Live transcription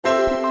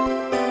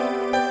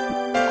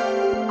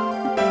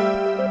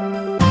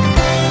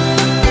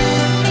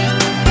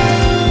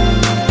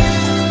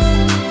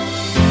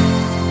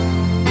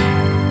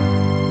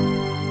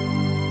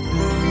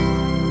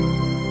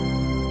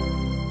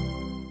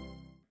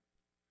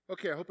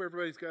Okay, I hope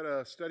everybody's got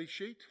a study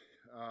sheet.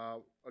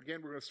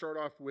 Again, we're going to start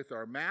off with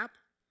our map,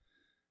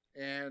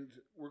 and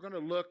we're going to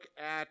look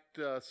at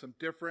some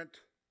different,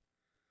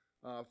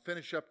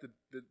 finish up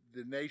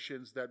the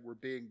nations that were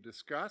being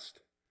discussed.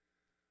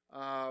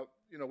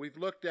 We've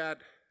looked at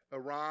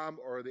Aram,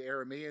 or the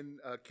Aramean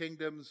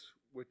kingdoms,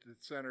 which the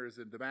center is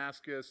in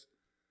Damascus.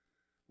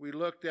 We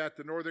looked at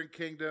the northern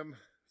kingdom,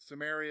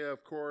 Samaria,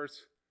 of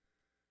course.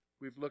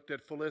 We've looked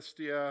at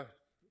Philistia.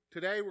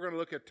 Today we're going to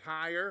look at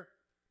Tyre.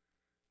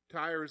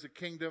 Tyre is a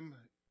kingdom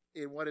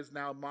in what is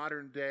now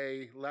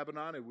modern-day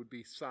Lebanon. It would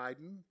be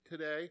Sidon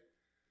today.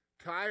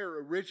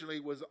 Tyre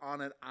originally was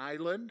on an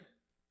island,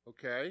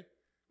 okay?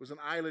 It was an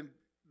island.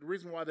 The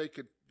reason why they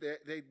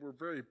were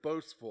very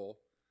boastful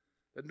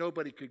that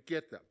nobody could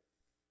get them,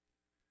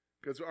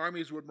 because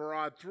armies would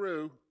maraud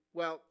through.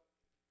 Well,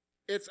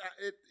 it's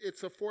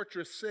a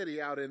fortress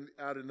city out in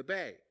the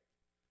bay.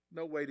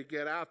 No way to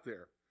get out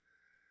there.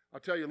 I'll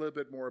tell you a little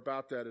bit more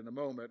about that in a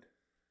moment,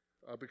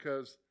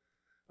 because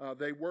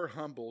they were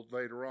humbled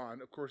later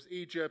on. Of course,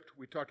 Egypt,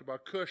 we talked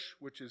about Cush,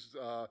 which is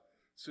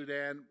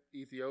Sudan,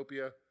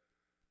 Ethiopia.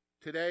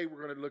 Today,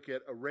 we're going to look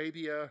at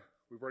Arabia.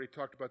 We've already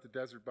talked about the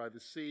desert by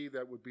the sea.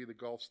 That would be the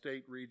Gulf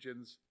state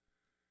regions.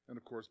 And,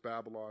 of course,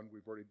 Babylon.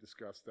 We've already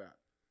discussed that.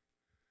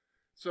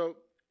 So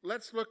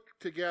let's look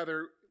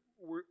together.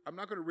 I'm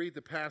not going to read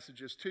the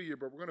passages to you,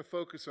 but we're going to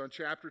focus on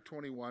chapter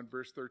 21,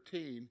 verse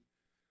 13,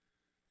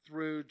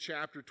 through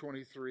chapter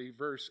 23,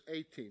 verse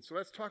 18. So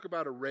let's talk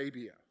about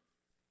Arabia.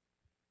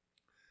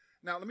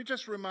 Now, let me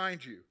just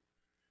remind you,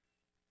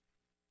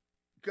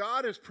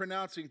 God is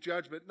pronouncing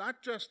judgment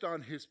not just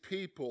on his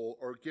people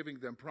or giving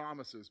them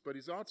promises, but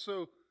he's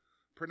also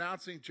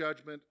pronouncing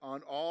judgment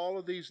on all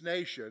of these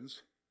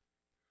nations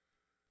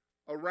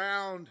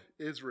around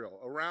Israel,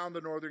 around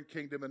the northern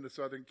kingdom and the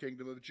southern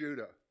kingdom of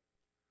Judah,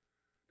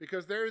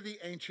 because they're the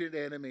ancient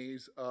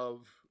enemies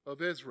of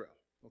Israel,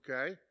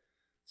 okay?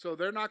 So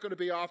they're not going to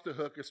be off the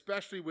hook,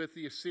 especially with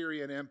the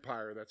Assyrian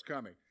Empire that's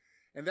coming.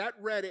 And that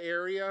red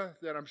area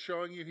that I'm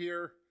showing you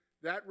here,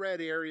 that red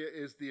area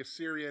is the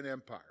Assyrian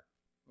Empire,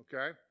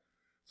 okay?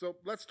 So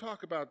let's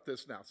talk about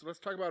this now. So let's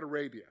talk about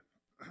Arabia.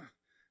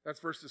 That's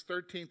verses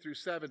 13 through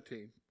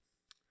 17.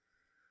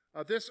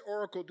 This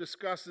oracle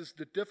discusses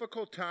the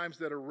difficult times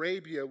that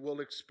Arabia will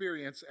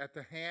experience at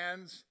the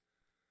hands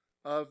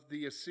of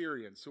the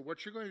Assyrians. So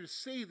what you're going to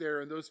see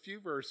there in those few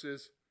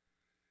verses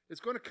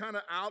is going to kind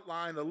of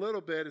outline a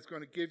little bit. It's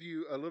going to give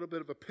you a little bit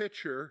of a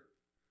picture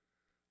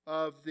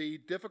of the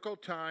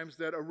difficult times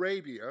that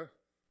Arabia,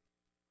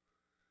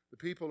 the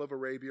people of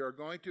Arabia, are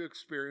going to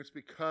experience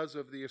because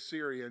of the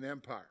Assyrian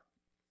Empire.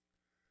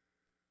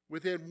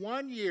 Within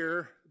 1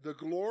 year, the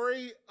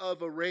glory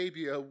of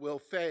Arabia will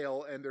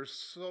fail and their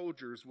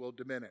soldiers will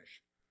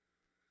diminish.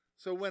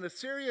 So when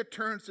Assyria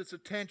turns its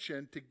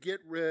attention to get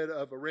rid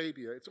of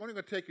Arabia, it's only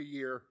going to take a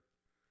year,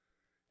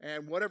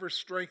 and whatever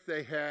strength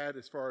they had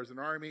as far as an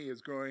army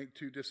is going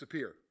to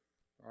disappear.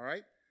 All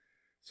right?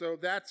 So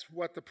that's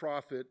what the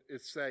prophet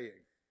is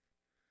saying.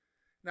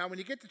 Now, when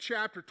you get to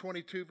chapter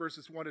 22,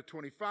 verses 1 to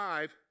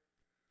 25,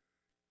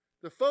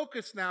 the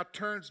focus now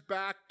turns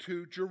back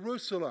to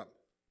Jerusalem.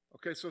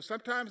 Okay, so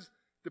sometimes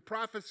the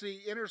prophecy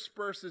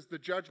intersperses the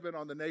judgment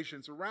on the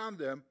nations around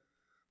them,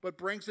 but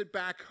brings it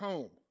back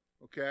home.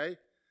 Okay?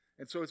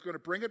 And so it's going to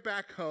bring it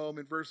back home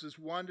in verses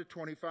 1 to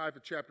 25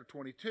 of chapter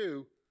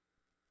 22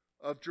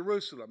 of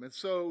Jerusalem. And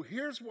so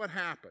here's what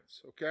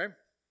happens, okay?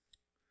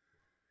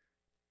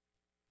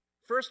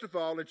 First of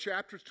all, in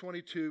chapter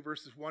 22,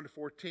 verses 1 to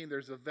 14,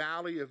 there's a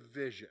valley of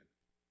vision.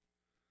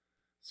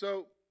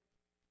 So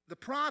the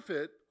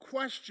prophet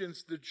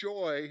questions the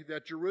joy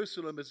that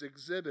Jerusalem is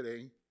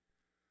exhibiting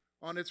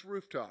on its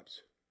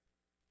rooftops.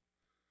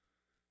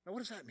 Now, what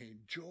does that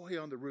mean, joy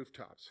on the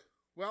rooftops?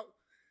 Well,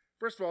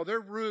 first of all, their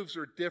roofs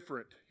are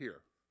different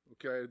here,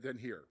 okay, than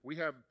here. We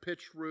have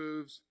pitched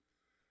roofs.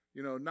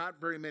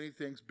 Not very many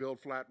things build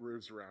flat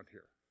roofs around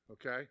here,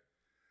 okay?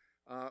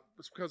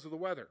 It's because of the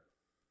weather.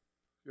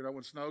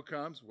 When snow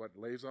comes, what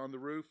lays on the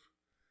roof?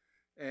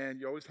 And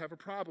you always have a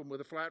problem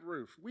with a flat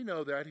roof. We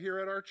know that here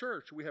at our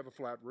church. We have a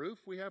flat roof.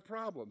 We have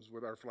problems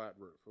with our flat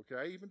roof,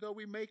 okay? Even though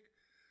we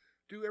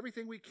do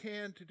everything we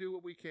can to do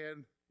what we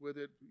can with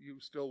it, you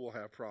still will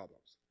have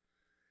problems.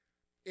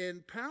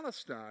 In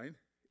Palestine,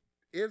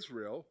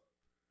 Israel,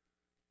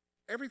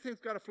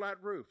 everything's got a flat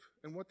roof.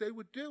 And what they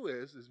would do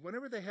is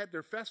whenever they had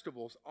their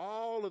festivals,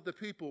 all of the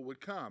people would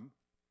come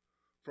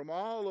from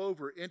all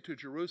over into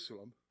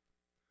Jerusalem.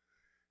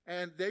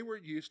 And they were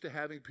used to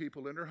having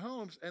people in their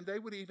homes, and they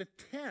would even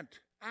tent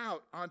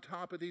out on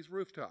top of these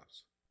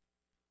rooftops.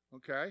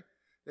 Okay?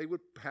 They would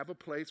have a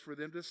place for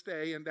them to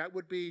stay, and that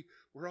would be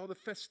where all the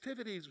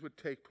festivities would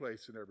take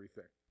place and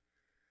everything.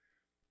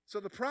 So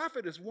the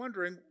prophet is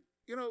wondering,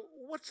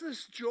 what's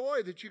this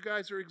joy that you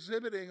guys are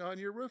exhibiting on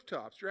your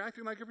rooftops? You're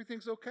acting like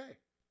everything's okay.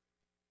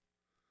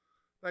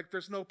 Like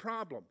there's no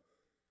problem.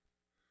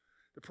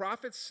 The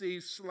prophet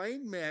sees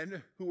slain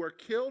men who are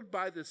killed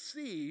by the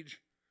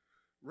siege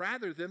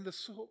rather than the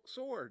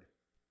sword.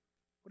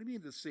 What do you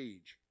mean the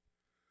siege?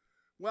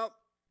 Well,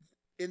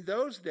 in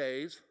those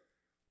days,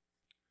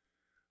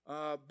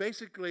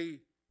 basically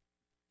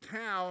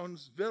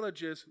towns,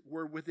 villages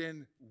were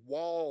within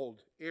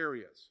walled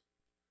areas.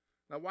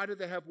 Now, why did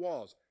they have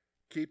walls?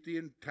 Keep the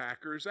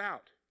attackers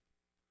out.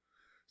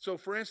 So,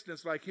 for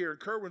instance, like here in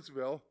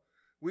Kerwinsville,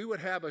 we would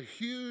have a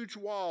huge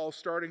wall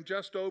starting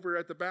just over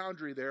at the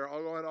boundary there,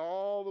 going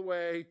all the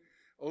way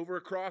over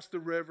across the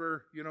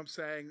river, you know what I'm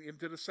saying,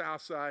 into the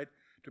south side,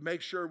 to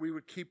make sure we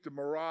would keep the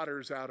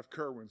marauders out of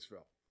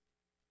Kerwinsville.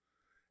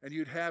 And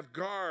you'd have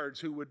guards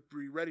who would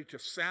be ready to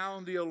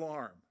sound the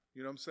alarm,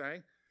 you know what I'm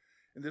saying?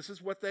 And this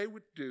is what they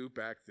would do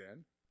back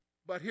then.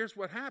 But here's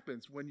what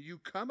happens. When you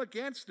come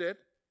against it,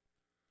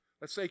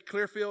 let's say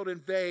Clearfield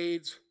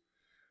invades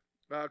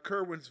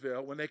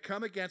Kerwinsville. When they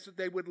come against it,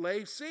 they would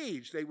lay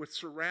siege. They would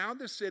surround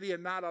the city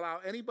and not allow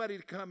anybody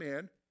to come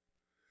in,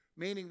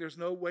 meaning there's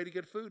no way to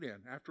get food in.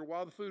 After a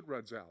while, the food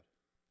runs out.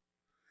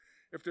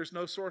 If there's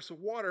no source of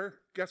water,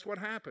 guess what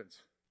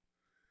happens?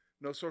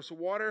 No source of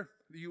water,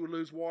 you would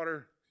lose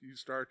water. You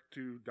start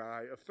to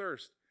die of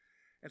thirst.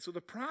 And so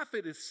the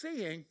prophet is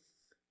seeing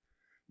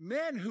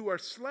men who are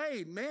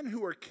slain, men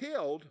who are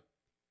killed,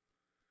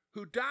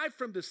 who die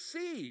from the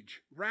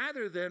siege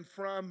rather than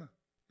from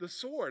the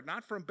sword,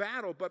 not from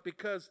battle, but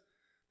because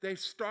they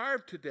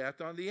starved to death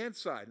on the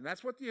inside. And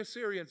that's what the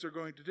Assyrians are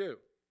going to do.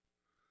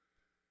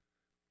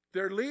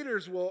 Their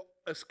leaders will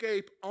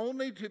escape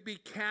only to be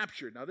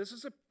captured. Now, this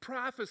is a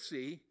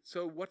prophecy,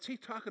 so what's he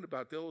talking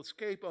about? They'll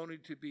escape only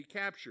to be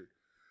captured.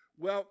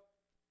 Well,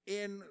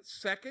 in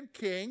 2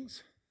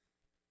 Kings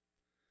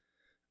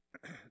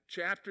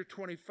chapter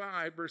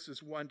 25,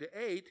 verses 1 to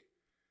 8,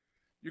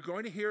 you're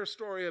going to hear a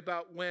story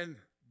about when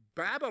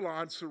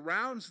Babylon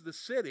surrounds the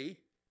city.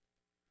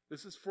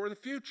 This is for the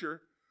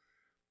future,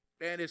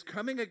 and is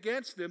coming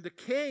against them. The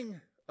king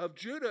of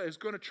Judah is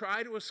going to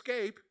try to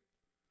escape,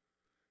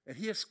 and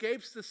he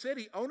escapes the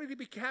city only to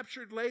be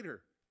captured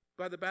later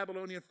by the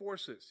Babylonian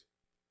forces.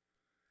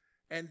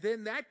 And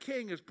then that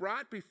king is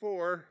brought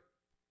before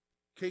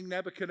King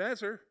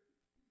Nebuchadnezzar.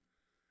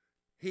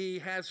 He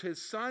has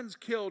his sons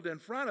killed in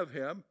front of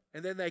him,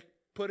 and then they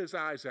put his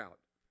eyes out,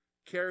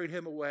 carried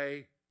him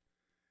away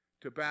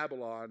to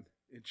Babylon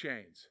in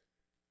chains.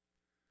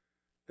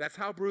 That's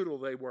how brutal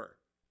they were.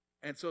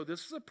 And so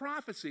this is a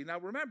prophecy. Now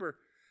remember,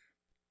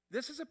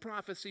 this is a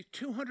prophecy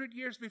 200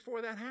 years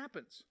before that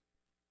happens.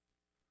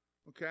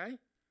 Okay?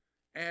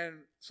 And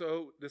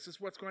so this is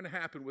what's going to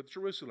happen with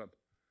Jerusalem.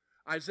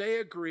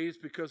 Isaiah agrees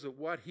because of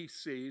what he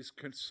sees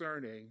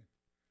concerning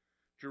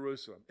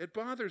Jerusalem. It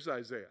bothers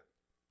Isaiah.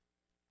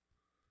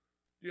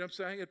 You know what I'm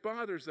saying? It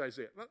bothers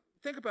Isaiah.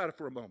 Think about it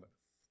for a moment.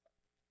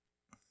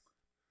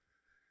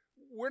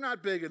 We're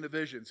not big in the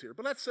visions here,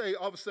 but let's say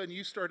all of a sudden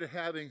you started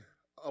having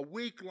a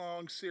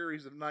week-long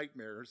series of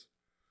nightmares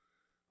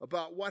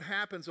about what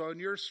happens on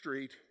your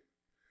street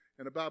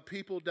and about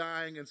people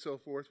dying and so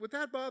forth. Would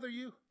that bother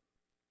you?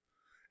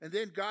 And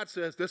then God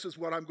says, this is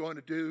what I'm going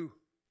to do.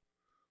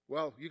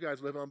 Well, you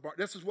guys live on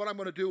this is what I'm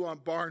going to do on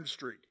Barn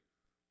Street.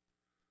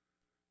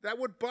 That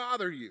would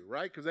bother you,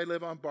 right? Because they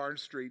live on Barn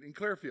Street in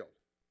Clearfield.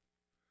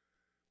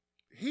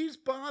 He's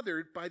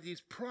bothered by these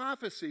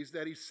prophecies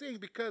that he's seeing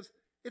because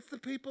it's the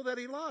people that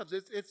he loves.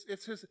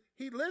 It's his.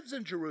 He lives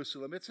in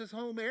Jerusalem. It's his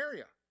home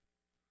area.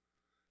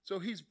 So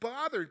he's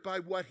bothered by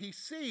what he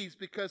sees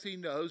because he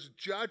knows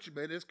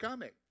judgment is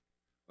coming.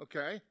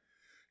 Okay?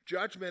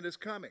 Judgment is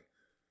coming.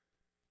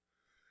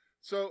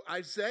 So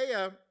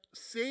Isaiah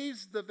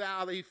sees the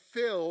valley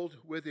filled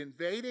with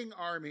invading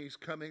armies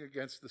coming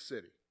against the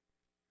city.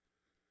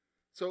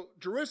 So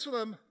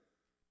Jerusalem,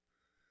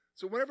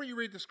 so whenever you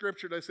read the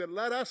scripture, they said,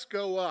 let us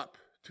go up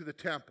to the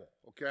temple,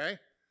 okay?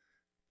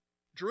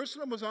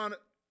 Jerusalem was on,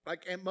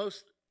 like in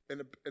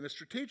a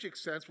strategic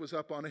sense, was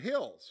up on the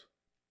hills.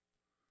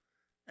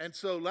 And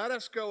so let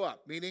us go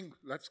up, meaning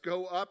let's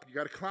go up, you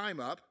got to climb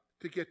up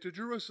to get to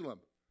Jerusalem.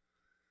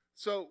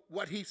 So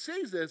what he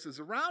sees is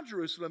around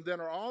Jerusalem then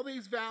are all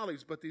these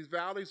valleys, but these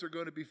valleys are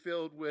going to be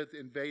filled with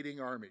invading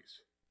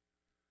armies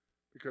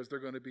because they're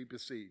going to be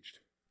besieged,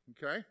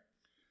 okay?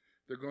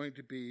 They're going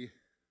to be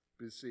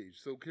besieged.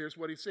 So here's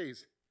what he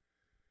sees.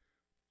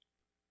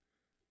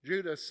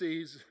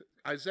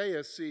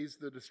 Isaiah sees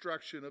the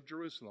destruction of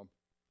Jerusalem.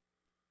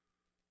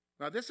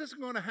 Now this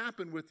isn't going to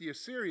happen with the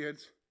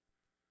Assyrians.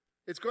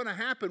 It's going to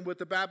happen with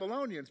the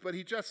Babylonians, but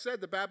he just said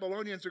the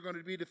Babylonians are going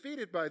to be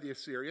defeated by the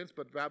Assyrians,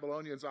 but the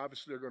Babylonians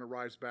obviously are going to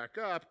rise back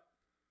up,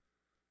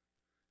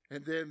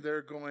 and then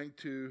they're going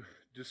to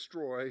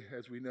destroy,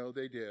 as we know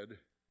they did,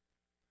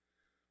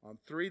 on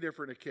 3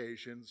 different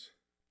occasions,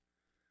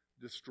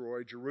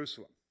 destroy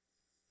Jerusalem.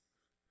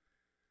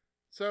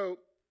 So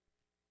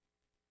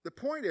the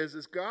point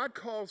is God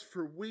calls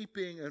for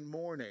weeping and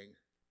mourning,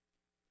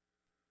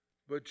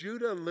 but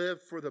Judah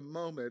lived for the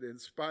moment in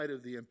spite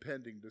of the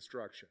impending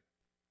destruction.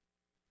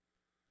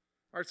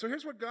 All right, so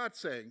here's what God's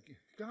saying.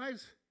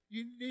 Guys,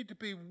 you need to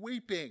be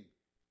weeping.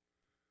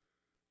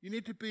 You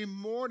need to be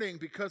mourning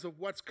because of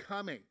what's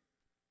coming.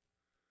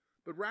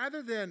 But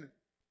rather than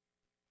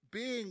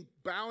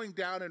bowing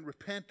down in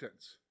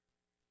repentance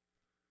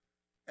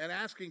and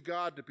asking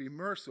God to be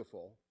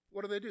merciful,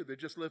 what do? They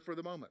just live for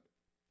the moment.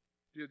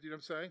 Do you know what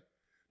I'm saying?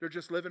 They're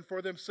just living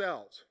for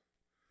themselves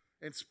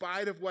in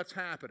spite of what's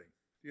happening.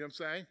 You know what I'm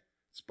saying? In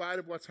spite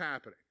of what's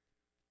happening.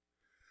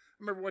 I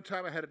remember one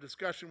time I had a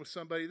discussion with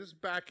somebody. This is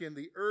back in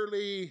the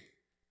early,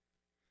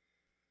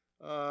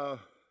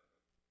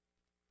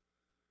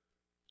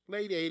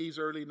 late 80s,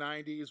 early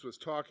 90s, was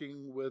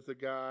talking with a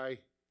guy.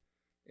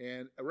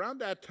 And around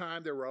that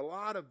time, there were a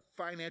lot of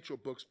financial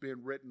books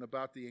being written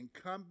about the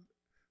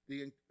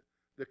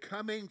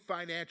coming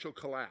financial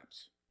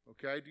collapse.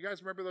 Okay? Do you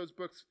guys remember those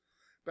books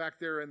back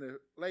there in the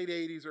late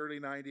 80s, early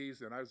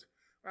 90s? And I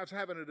was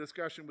having a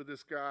discussion with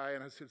this guy,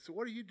 and I said, so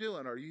what are you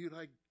doing? Are you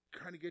like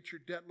trying to get your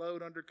debt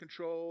load under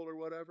control or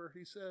whatever?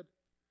 He said,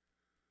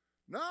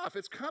 no, if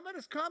it's coming,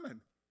 it's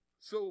coming.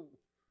 So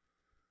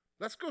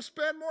let's go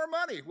spend more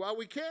money while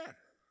we can.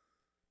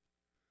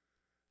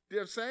 Do you know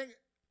what I'm saying?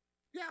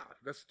 Yeah,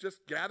 let's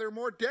just gather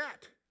more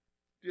debt.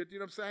 Do you know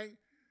what I'm saying?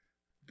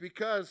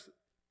 Because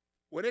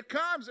when it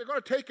comes, they're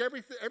going to take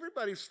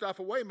everybody's stuff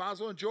away. Might as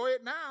well enjoy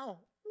it now.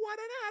 What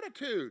an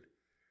attitude.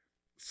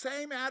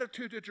 Same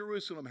attitude that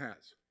Jerusalem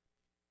has.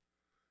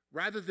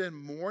 Rather than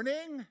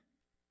mourning,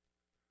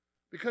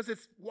 because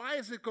why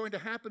is it going to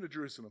happen to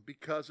Jerusalem?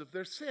 Because of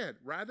their sin.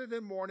 Rather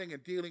than mourning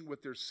and dealing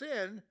with their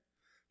sin,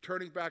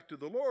 turning back to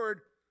the Lord,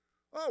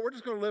 we're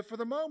just going to live for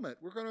the moment.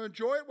 We're going to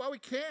enjoy it while we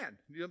can.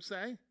 You know what I'm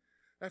saying?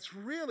 That's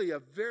really a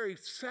very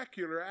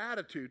secular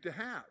attitude to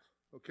have,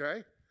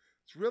 okay?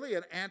 It's really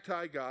an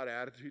anti-God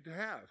attitude to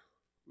have.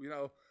 You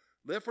know,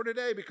 live for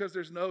today because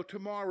there's no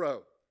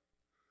tomorrow.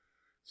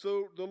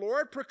 So the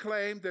Lord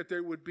proclaimed that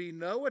there would be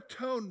no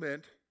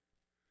atonement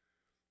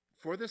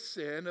for the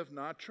sin of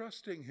not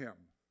trusting him.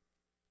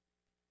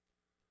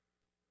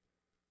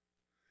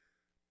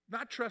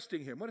 Not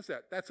trusting him, what is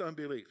that? That's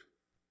unbelief.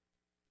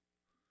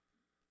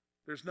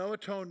 There's no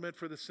atonement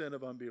for the sin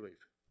of unbelief.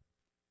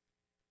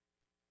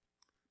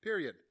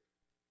 Period.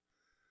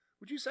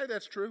 Would you say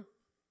that's true?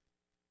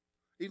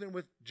 Even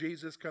with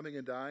Jesus coming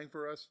and dying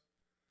for us?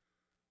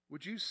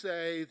 Would you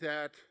say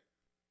that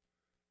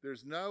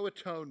there's no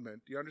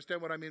atonement? Do you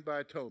understand what I mean by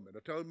atonement?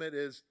 Atonement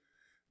is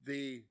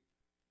the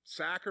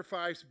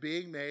sacrifice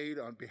being made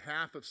on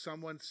behalf of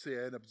someone's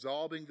sin,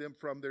 absolving them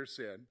from their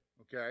sin,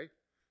 okay?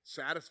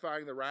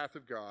 Satisfying the wrath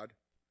of God.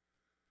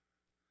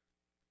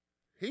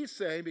 He's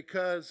saying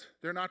because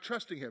they're not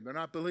trusting him, they're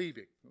not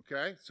believing,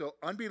 okay? So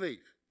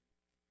unbelief.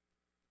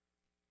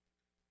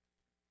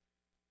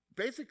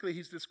 Basically,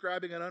 he's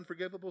describing an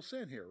unforgivable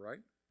sin here, right?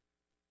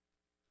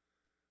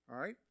 All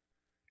right?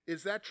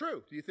 Is that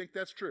true? Do you think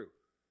that's true?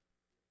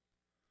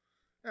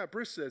 Yeah,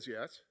 Bruce says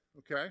yes.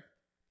 Okay.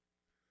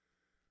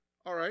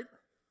 All right.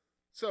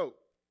 So,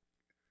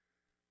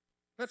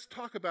 let's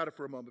talk about it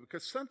for a moment,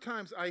 because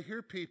sometimes I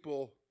hear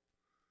people,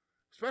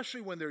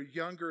 especially when they're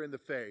younger in the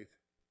faith,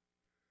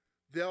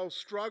 they'll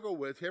struggle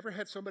with, you ever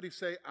had somebody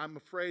say, I'm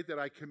afraid that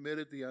I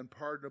committed the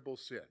unpardonable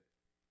sin?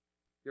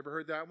 You ever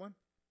heard that one?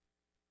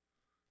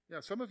 Yeah,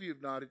 some of you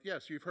have nodded.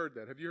 Yes, you've heard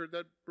that. Have you heard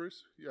that,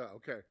 Bruce? Yeah,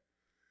 okay.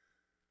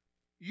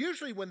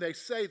 Usually when they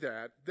say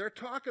that, they're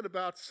talking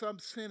about some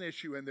sin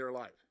issue in their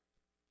life,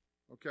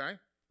 okay?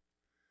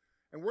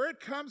 And where it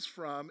comes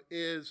from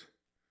is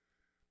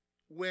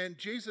when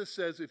Jesus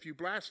says, if you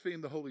blaspheme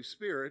the Holy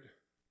Spirit,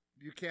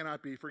 you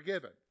cannot be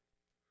forgiven.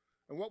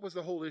 And what was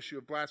the whole issue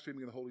of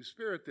blaspheming the Holy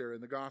Spirit there in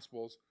the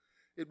Gospels?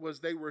 It was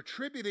they were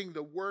attributing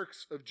the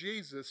works of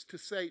Jesus to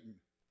Satan.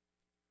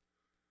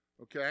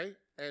 Okay?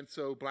 And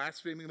so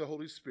blaspheming the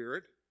Holy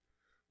Spirit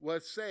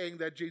was saying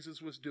that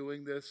Jesus was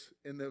doing this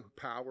in the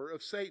power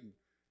of Satan.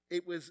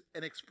 It was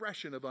an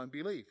expression of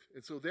unbelief.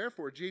 And so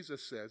therefore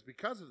Jesus says,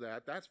 because of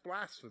that, that's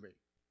blasphemy.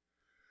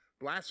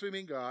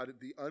 Blaspheming God,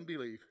 the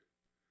unbelief,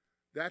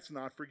 that's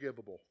not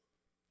forgivable.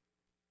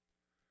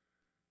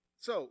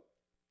 So,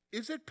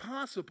 is it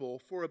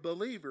possible for a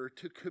believer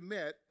to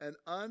commit an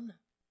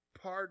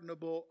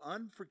unpardonable,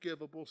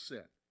 unforgivable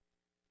sin?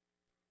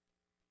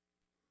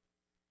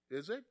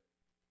 Is it?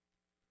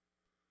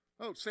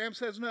 Oh, Sam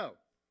says no.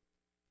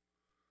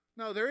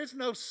 No, there is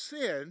no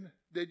sin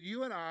that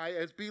you and I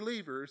as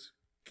believers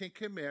can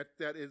commit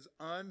that is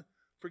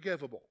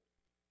unforgivable.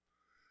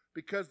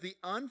 Because the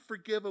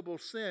unforgivable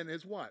sin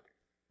is what?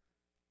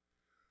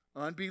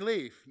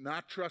 Unbelief,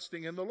 not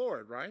trusting in the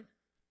Lord, right?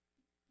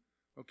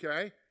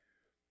 Okay?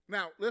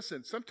 Now,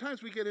 listen,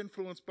 sometimes we get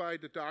influenced by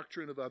the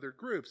doctrine of other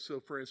groups. So,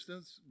 for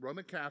instance,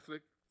 Roman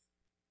Catholic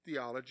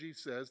theology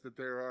says that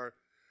there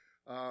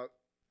are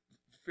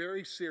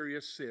very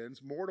serious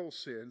sins, mortal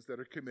sins that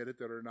are committed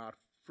that are not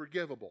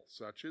forgivable,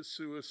 such as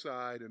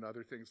suicide and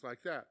other things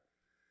like that.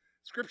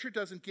 Scripture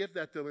doesn't give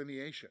that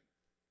delineation.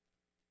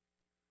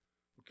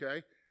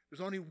 Okay?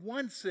 There's only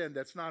one sin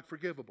that's not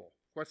forgivable.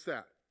 What's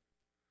that?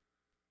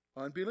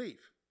 Unbelief.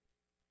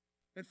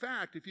 In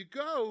fact, if you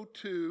go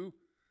to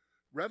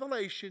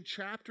Revelation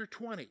chapter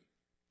 20,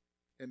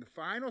 in the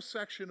final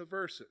section of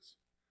verses,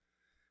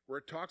 where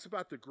it talks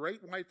about the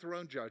great white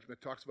throne judgment,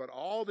 it talks about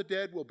all the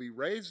dead will be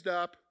raised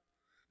up,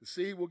 the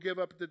sea will give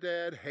up the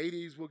dead,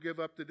 Hades will give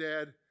up the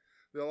dead,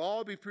 they'll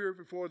all be pure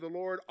before the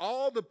Lord,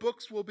 all the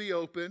books will be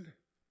opened,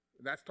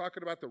 and that's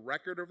talking about the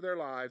record of their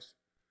lives.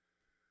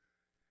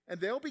 and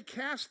they'll be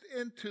cast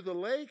into the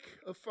lake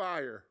of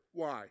fire.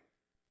 Why?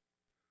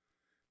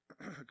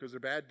 Because their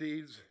bad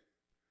deeds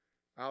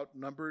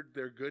outnumbered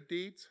their good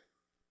deeds?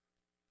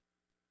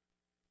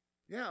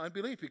 Yeah,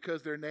 unbelief,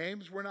 because their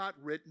names were not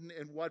written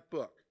in what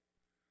book?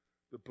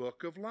 The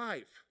book of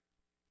life.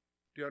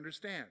 Do you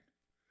understand?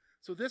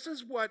 So this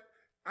is what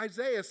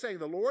Isaiah is saying.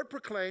 The Lord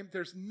proclaimed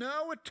there's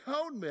no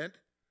atonement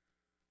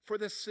for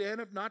the sin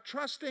of not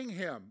trusting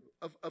him,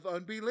 of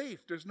unbelief.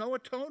 There's no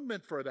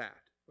atonement for that,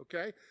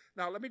 okay?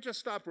 Now, let me just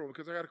stop for a moment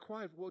because I got to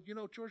quiet. Well,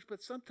 George,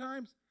 but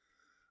sometimes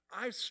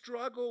I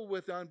struggle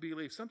with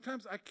unbelief.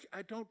 Sometimes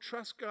I don't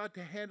trust God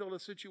to handle a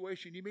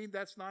situation. You mean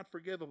that's not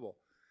forgivable?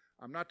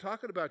 I'm not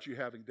talking about you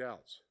having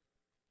doubts.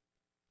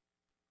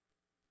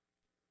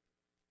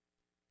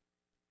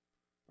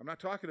 I'm not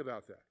talking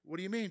about that. What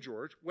do you mean,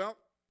 George? Well,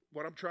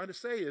 what I'm trying to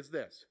say is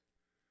this.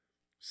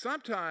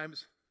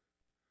 Sometimes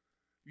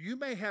you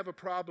may have a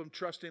problem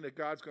trusting that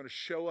God's going to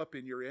show up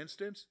in your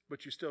instance,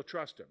 but you still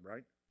trust him,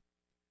 right?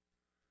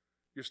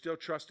 You're still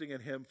trusting in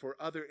him for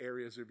other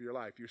areas of your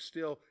life. You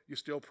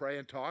still pray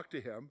and talk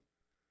to him,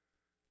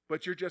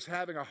 but you're just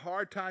having a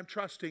hard time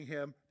trusting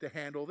him to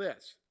handle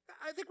this.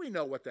 I think we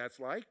know what that's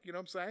like. You know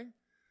what I'm saying?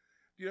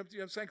 You know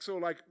what I'm saying? So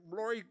like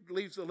Lori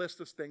leaves a list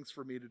of things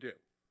for me to do.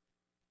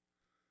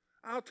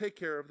 I'll take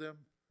care of them.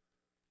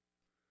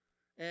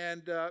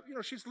 And,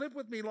 she's lived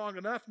with me long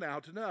enough now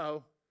to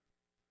know,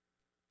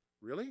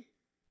 really?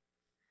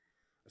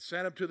 I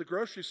sent him to the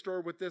grocery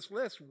store with this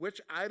list.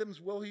 Which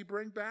items will he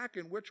bring back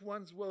and which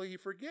ones will he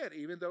forget,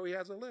 even though he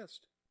has a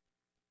list?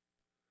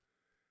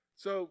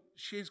 So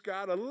she's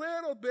got a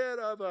little bit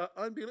of an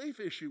unbelief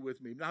issue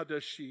with me. Now,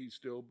 does she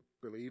still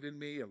believe in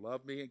me and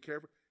love me and care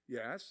for me?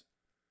 Yes.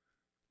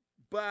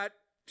 But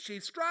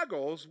she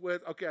struggles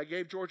with, okay, I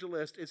gave George a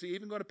list. Is he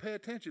even going to pay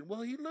attention?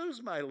 Will he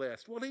lose my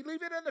list? Will he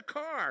leave it in the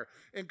car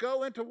and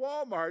go into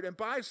Walmart and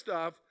buy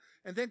stuff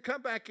and then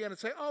come back in and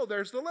say, oh,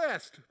 there's the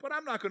list, but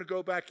I'm not going to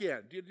go back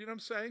in? Do you know what I'm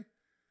saying?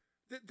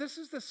 This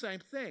is the same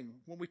thing.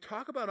 When we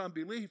talk about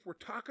unbelief, we're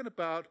talking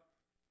about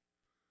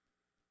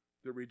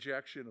the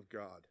rejection of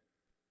God.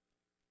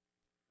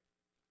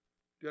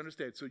 Do you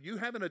understand? So you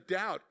having a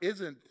doubt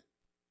isn't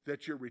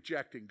that you're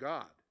rejecting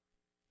God.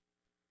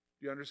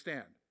 Do you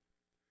understand?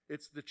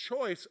 It's the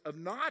choice of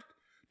not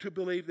to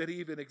believe that he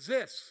even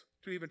exists,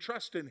 to even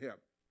trust in him.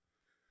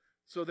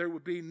 So there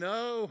would be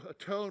no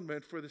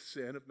atonement for the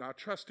sin of not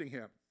trusting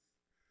him.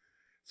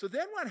 So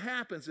then what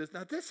happens is,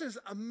 now this is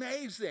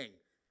amazing.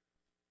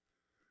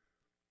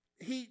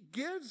 He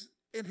gives,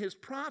 in his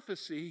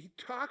prophecy, he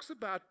talks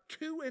about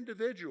two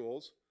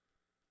individuals,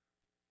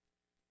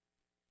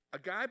 a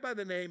guy by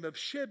the name of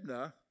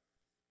Shebna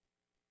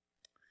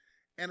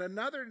and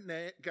another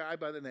guy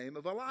by the name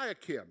of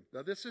Eliakim.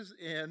 Now this is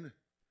in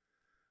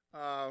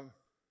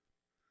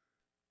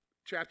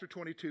chapter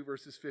 22,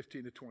 verses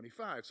 15 to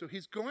 25. So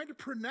he's going to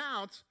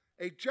pronounce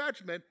a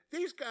judgment.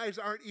 These guys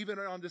aren't even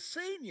on the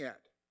scene yet.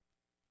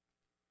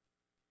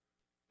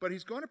 But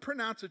he's going to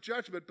pronounce a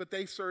judgment, but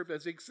they serve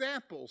as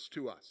examples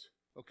to us.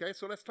 Okay,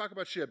 so let's talk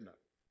about Shebna.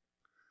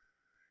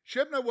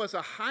 Shebna was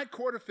a high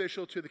court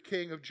official to the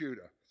king of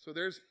Judah. So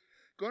there's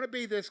going to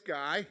be this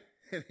guy,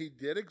 and he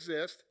did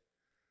exist,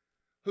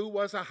 who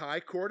was a high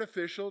court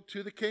official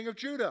to the king of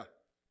Judah.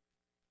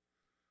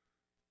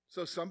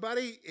 So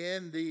somebody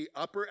in the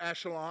upper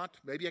echelon,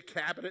 maybe a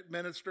cabinet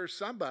minister,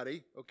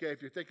 somebody, okay,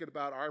 if you're thinking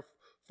about our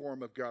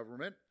form of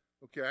government,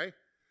 okay,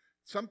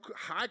 some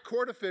high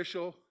court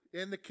official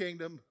in the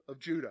kingdom of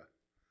Judah.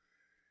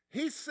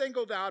 He's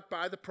singled out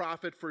by the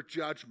prophet for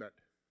judgment.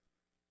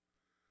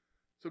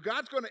 So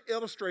God's going to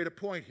illustrate a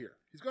point here.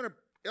 He's going to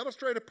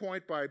illustrate a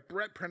point by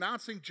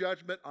pronouncing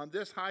judgment on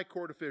this high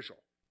court official.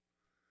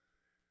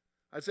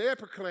 Isaiah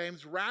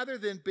proclaims, rather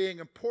than being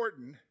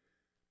important,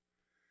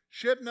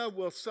 Shebna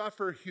will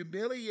suffer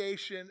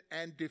humiliation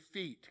and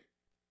defeat.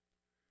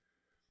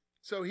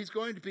 So he's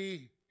going to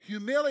be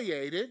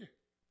humiliated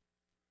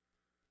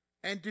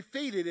and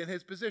defeated in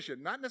his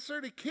position. Not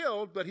necessarily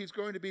killed, but he's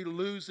going to be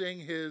losing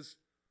his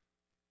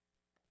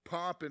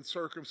pomp and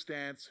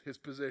circumstance, his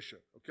position,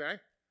 okay?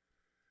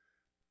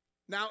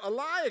 Now,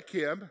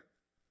 Eliakim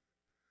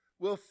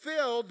will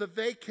fill the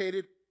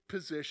vacated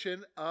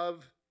position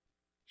of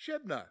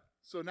Shebna.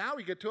 So now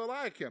we get to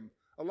Eliakim.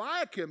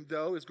 Eliakim,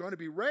 though, is going to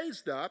be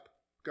raised up,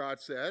 God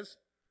says,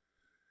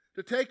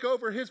 to take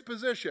over his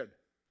position.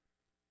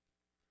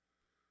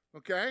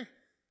 Okay?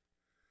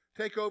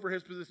 Take over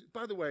his position.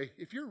 By the way,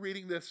 if you're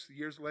reading this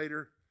years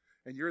later,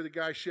 and you're the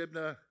guy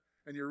Shebna,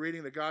 and you're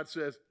reading that God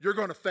says, you're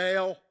going to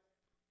fail,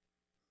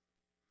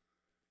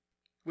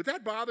 would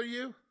that bother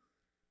you?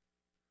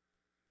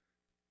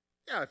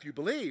 Yeah, if you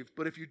believe.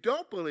 But if you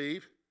don't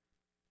believe,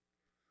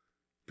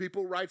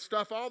 people write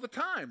stuff all the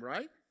time,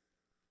 right?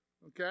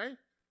 Okay?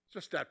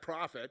 Just that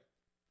prophet,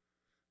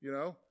 you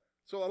know.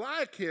 So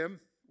Eliakim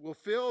will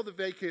fill the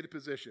vacated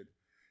position.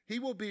 He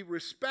will be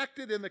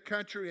respected in the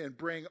country and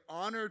bring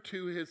honor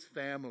to his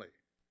family.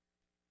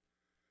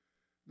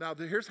 Now,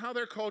 here's how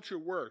their culture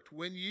worked.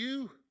 When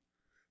you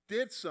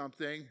did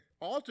something,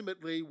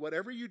 ultimately,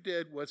 whatever you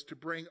did was to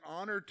bring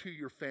honor to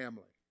your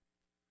family.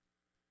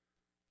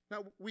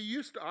 Now, we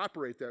used to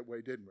operate that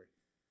way, didn't we?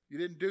 You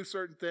didn't do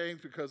certain things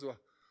because of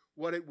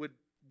what it would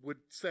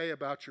say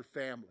about your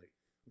family.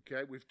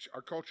 Okay?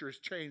 Our culture has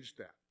changed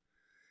that.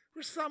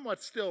 We're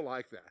somewhat still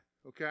like that,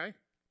 okay?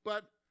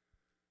 But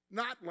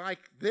not like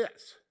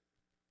this.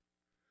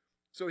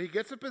 So he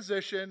gets a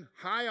position,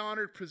 high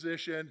honored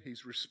position.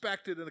 He's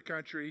respected in the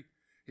country.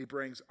 He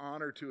brings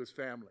honor to his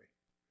family.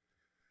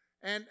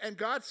 And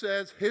God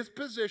says his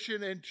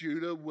position in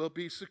Judah will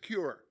be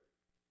secure.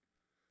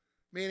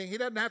 Meaning he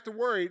doesn't have to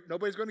worry.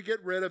 Nobody's going to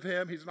get rid of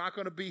him. He's not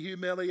going to be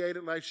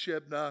humiliated like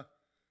Shebna.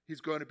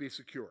 He's going to be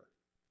secure.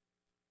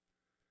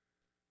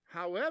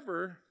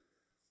 However,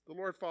 the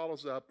Lord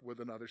follows up with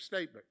another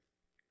statement.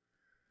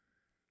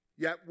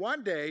 Yet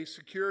one day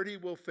security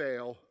will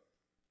fail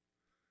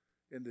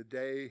in the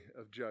day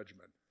of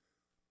judgment.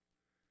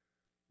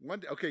 One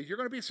day, okay, you're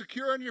going to be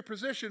secure in your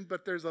position,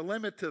 but there's a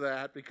limit to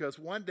that because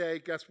one day,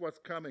 guess what's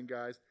coming,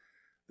 guys?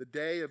 The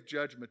day of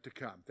judgment to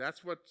come.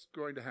 That's what's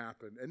going to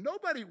happen. And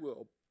nobody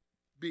will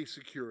be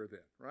secure then,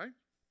 right?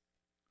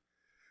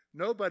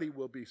 Nobody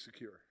will be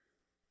secure.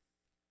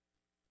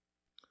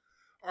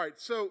 All right,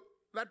 so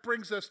that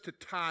brings us to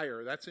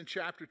Tyre. That's in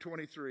chapter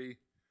 23,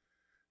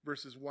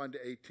 verses 1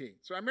 to 18.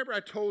 So I remember I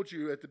told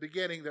you at the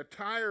beginning that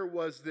Tyre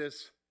was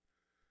this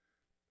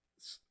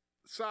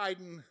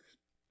Sidon.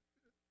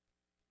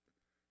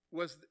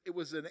 It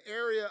was an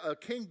area, a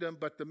kingdom,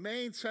 but the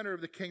main center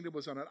of the kingdom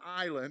was on an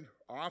island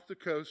off the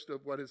coast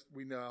of what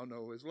we now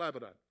know as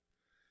Lebanon.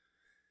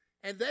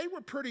 And they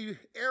were pretty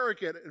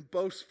arrogant and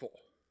boastful,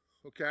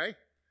 okay?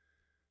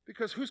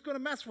 Because who's going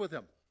to mess with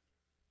them?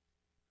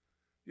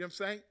 You know what I'm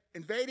saying?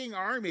 Invading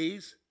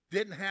armies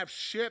didn't have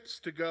ships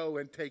to go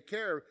and take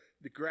care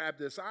to grab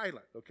this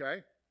island,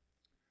 okay?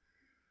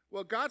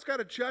 Well, God's got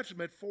a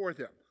judgment for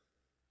them.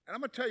 And I'm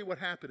going to tell you what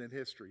happened in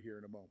history here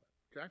in a moment,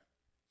 okay?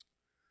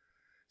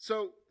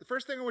 So the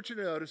first thing I want you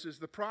to notice is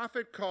the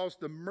prophet calls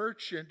the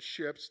merchant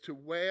ships to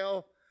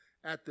wail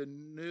at the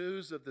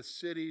news of the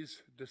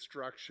city's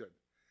destruction.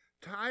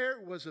 Tyre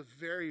was a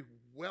very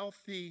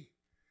wealthy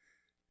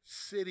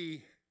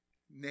city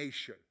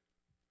nation.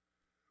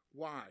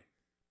 Why?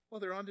 Well,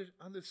 they're on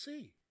the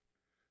sea.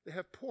 They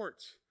have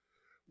ports.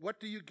 What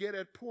do you get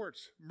at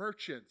ports?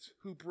 Merchants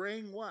who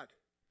bring what?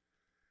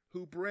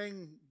 Who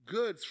bring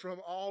goods from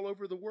all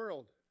over the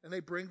world, and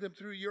they bring them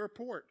through your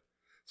port.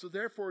 So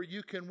therefore,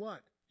 you can what?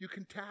 You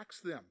can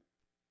tax them.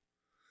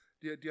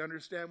 Do you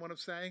understand what I'm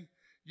saying?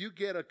 You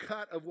get a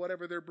cut of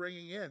whatever they're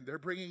bringing in. They're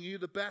bringing you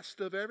the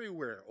best of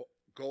everywhere.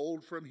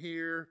 Gold from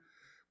here,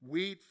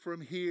 wheat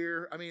from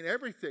here. I mean,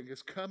 everything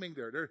is coming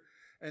there.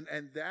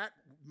 And that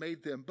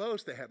made them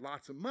boast. They had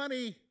lots of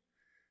money.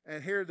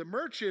 And here the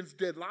merchants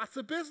did lots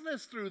of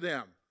business through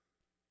them.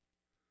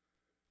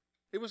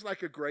 It was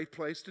like a great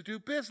place to do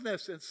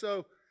business. And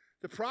so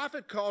the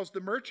prophet calls the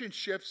merchant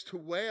ships to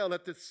wail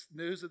at the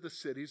news of the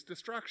city's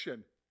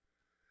destruction.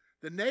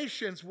 The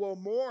nations will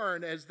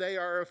mourn as they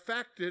are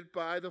affected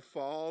by the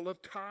fall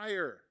of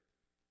Tyre.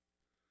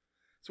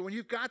 So when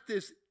you've got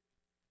this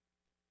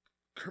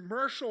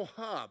commercial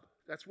hub,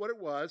 that's what it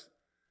was,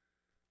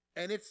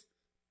 and it's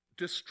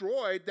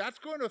destroyed, that's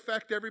going to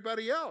affect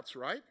everybody else,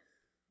 right?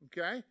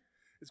 Okay?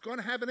 It's going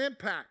to have an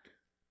impact.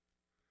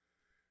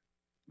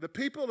 The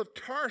people of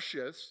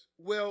Tarshish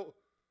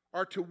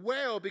are to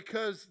wail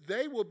because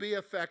they will be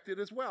affected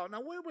as well.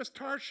 Now, where was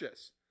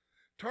Tarshish?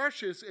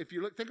 Tarshish, if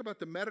you think about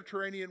the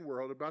Mediterranean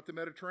world, about the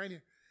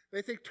Mediterranean,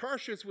 they think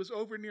Tarshish was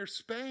over near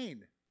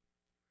Spain.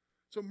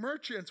 So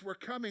merchants were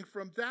coming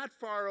from that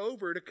far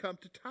over to come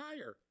to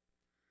Tyre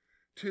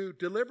to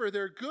deliver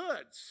their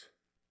goods.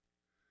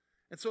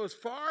 And so as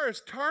far as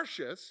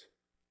Tarshish,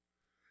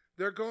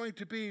 they're going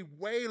to be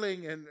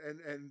wailing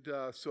and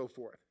so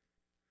forth.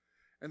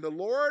 And the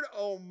Lord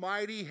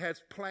Almighty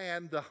has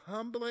planned the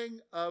humbling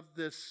of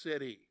this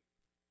city.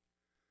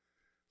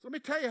 So let me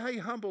tell you how he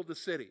humbled the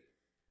city.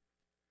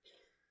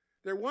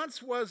 There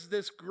once was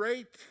this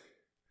great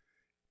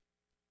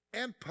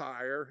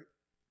empire,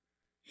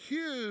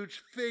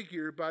 huge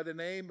figure by the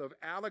name of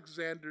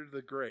Alexander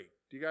the Great.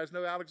 Do you guys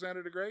know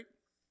Alexander the Great?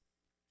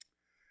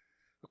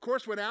 Of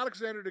course, when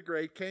Alexander the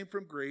Great came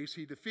from Greece,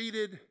 he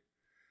defeated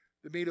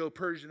the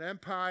Medo-Persian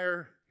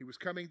Empire. He was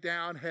coming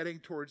down, heading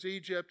towards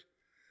Egypt.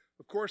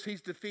 Of course,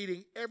 he's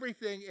defeating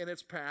everything in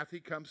its path.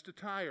 He comes to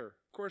Tyre.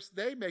 Of course,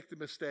 they make the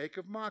mistake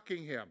of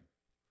mocking him.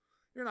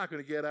 You're not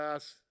going to get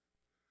us.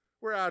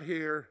 We're out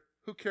here.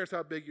 Who cares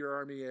how big your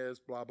army is?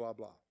 Blah, blah,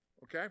 blah.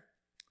 Okay?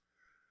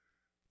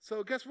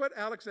 So guess what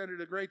Alexander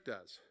the Great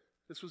does?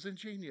 This was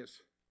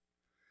ingenious.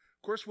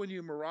 Of course, when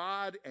you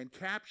maraud and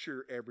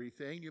capture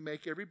everything, you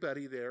make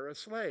everybody there a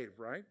slave,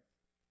 right?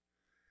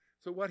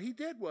 So what he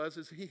did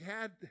was he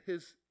had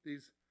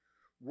these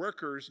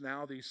workers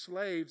now, these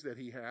slaves that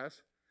he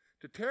has,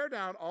 to tear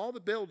down all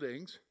the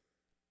buildings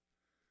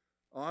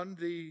on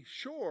the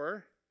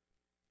shore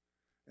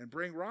and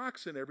bring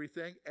rocks and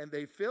everything, and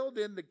they filled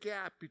in the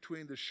gap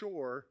between the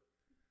shore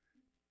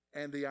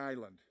and the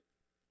island.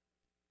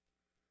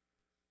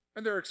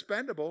 And they're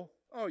expendable.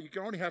 Oh, you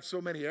can only have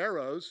so many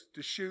arrows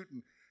to shoot,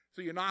 and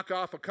so you knock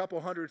off a couple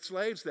hundred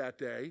slaves that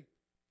day.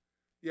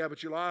 Yeah,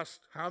 but you lost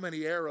how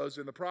many arrows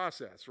in the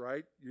process,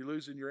 right? You're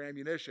losing your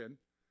ammunition.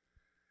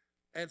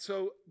 And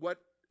so what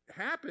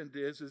happened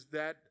is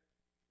that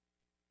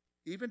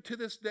even to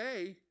this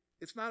day,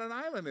 it's not an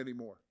island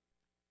anymore.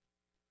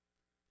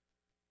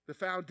 The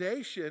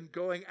foundation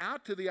going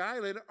out to the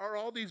island are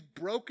all these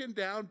broken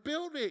down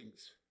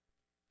buildings.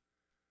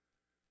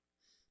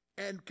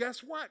 And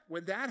guess what?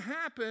 When that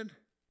happened,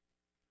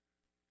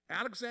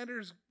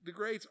 Alexander the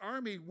Great's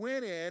army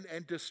went in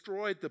and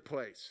destroyed the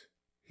place.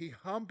 He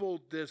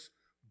humbled this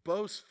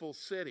boastful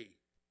city.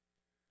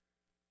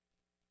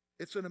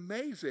 It's an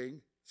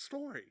amazing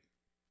story.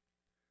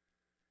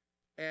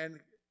 And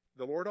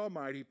the Lord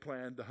Almighty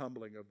planned the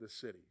humbling of this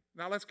city.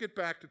 Now let's get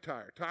back to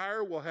Tyre.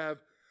 Tyre will have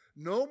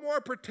no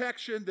more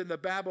protection than the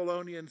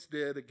Babylonians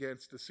did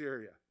against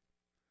Assyria.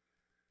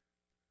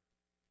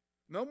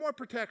 No more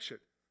protection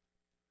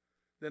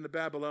than the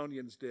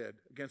Babylonians did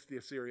against the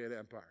Assyrian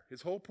Empire.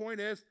 His whole point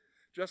is,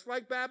 just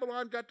like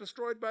Babylon got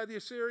destroyed by the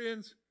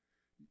Assyrians,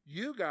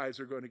 you guys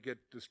are going to get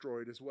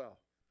destroyed as well.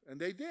 And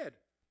they did.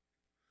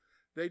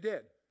 They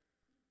did.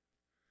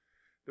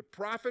 The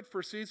prophet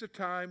foresees a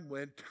time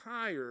when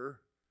Tyre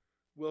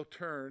will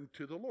turn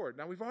to the Lord.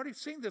 Now, we've already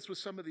seen this with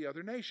some of the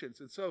other nations,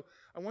 and so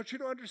I want you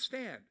to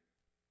understand.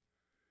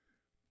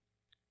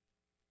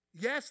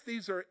 Yes,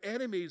 these are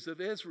enemies of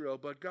Israel,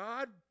 but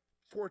God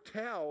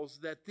foretells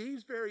that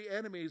these very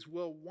enemies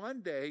will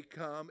one day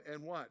come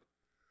and what?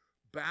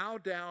 Bow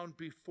down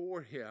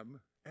before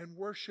him and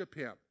worship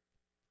him.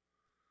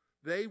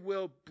 They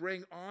will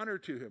bring honor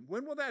to him.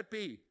 When will that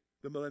be?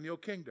 The millennial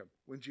kingdom.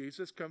 When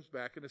Jesus comes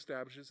back and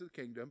establishes the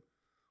kingdom,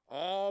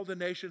 all the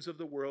nations of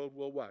the world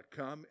will what?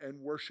 Come and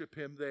worship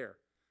him there.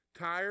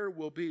 Tyre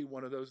will be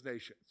one of those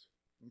nations.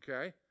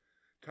 Okay?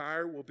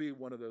 Tyre will be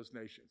one of those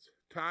nations.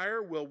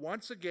 Tyre will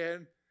once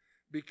again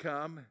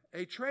become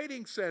a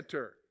trading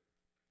center.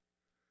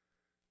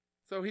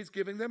 So he's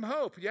giving them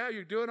hope. Yeah,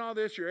 you're doing all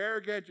this. You're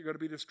arrogant. You're going to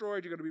be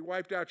destroyed. You're going to be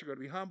wiped out. You're going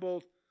to be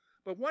humbled.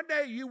 But one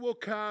day you will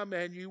come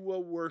and you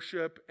will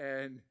worship,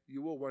 and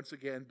you will once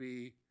again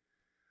be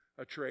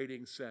a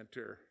trading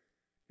center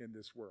in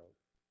this world.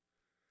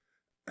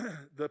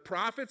 The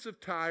prophets of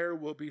Tyre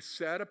will be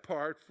set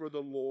apart for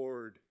the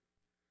Lord.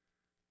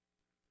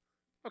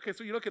 Okay,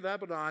 so you look at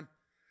Lebanon.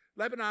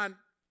 Lebanon,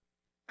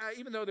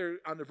 even though they're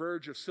on the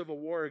verge of civil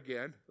war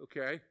again,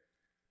 okay,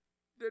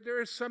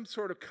 there is some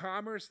sort of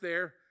commerce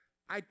there.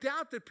 I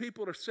doubt that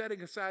people are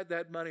setting aside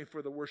that money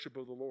for the worship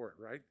of the Lord,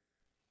 right?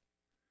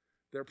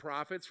 They're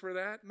prophets for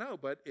that? No,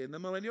 but in the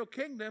millennial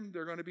kingdom,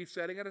 they're going to be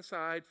setting it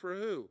aside for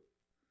who?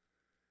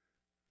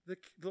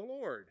 The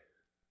Lord,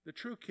 the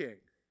true King.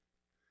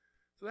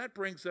 So that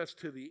brings us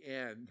to the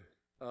end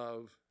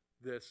of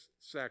this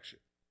section.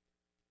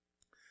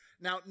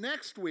 Now,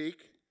 next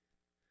week,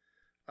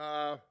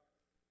 we're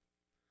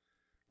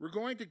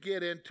going to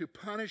get into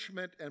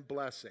punishment and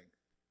blessing.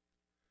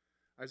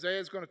 Isaiah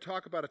is going to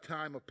talk about a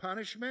time of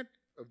punishment,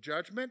 of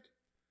judgment,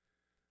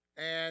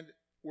 and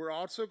we're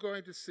also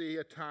going to see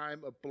a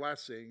time of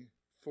blessing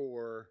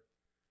for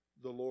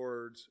the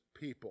Lord's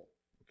people.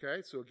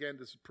 Okay, so again,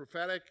 this is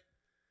prophetic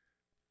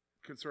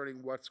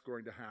concerning what's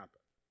going to happen.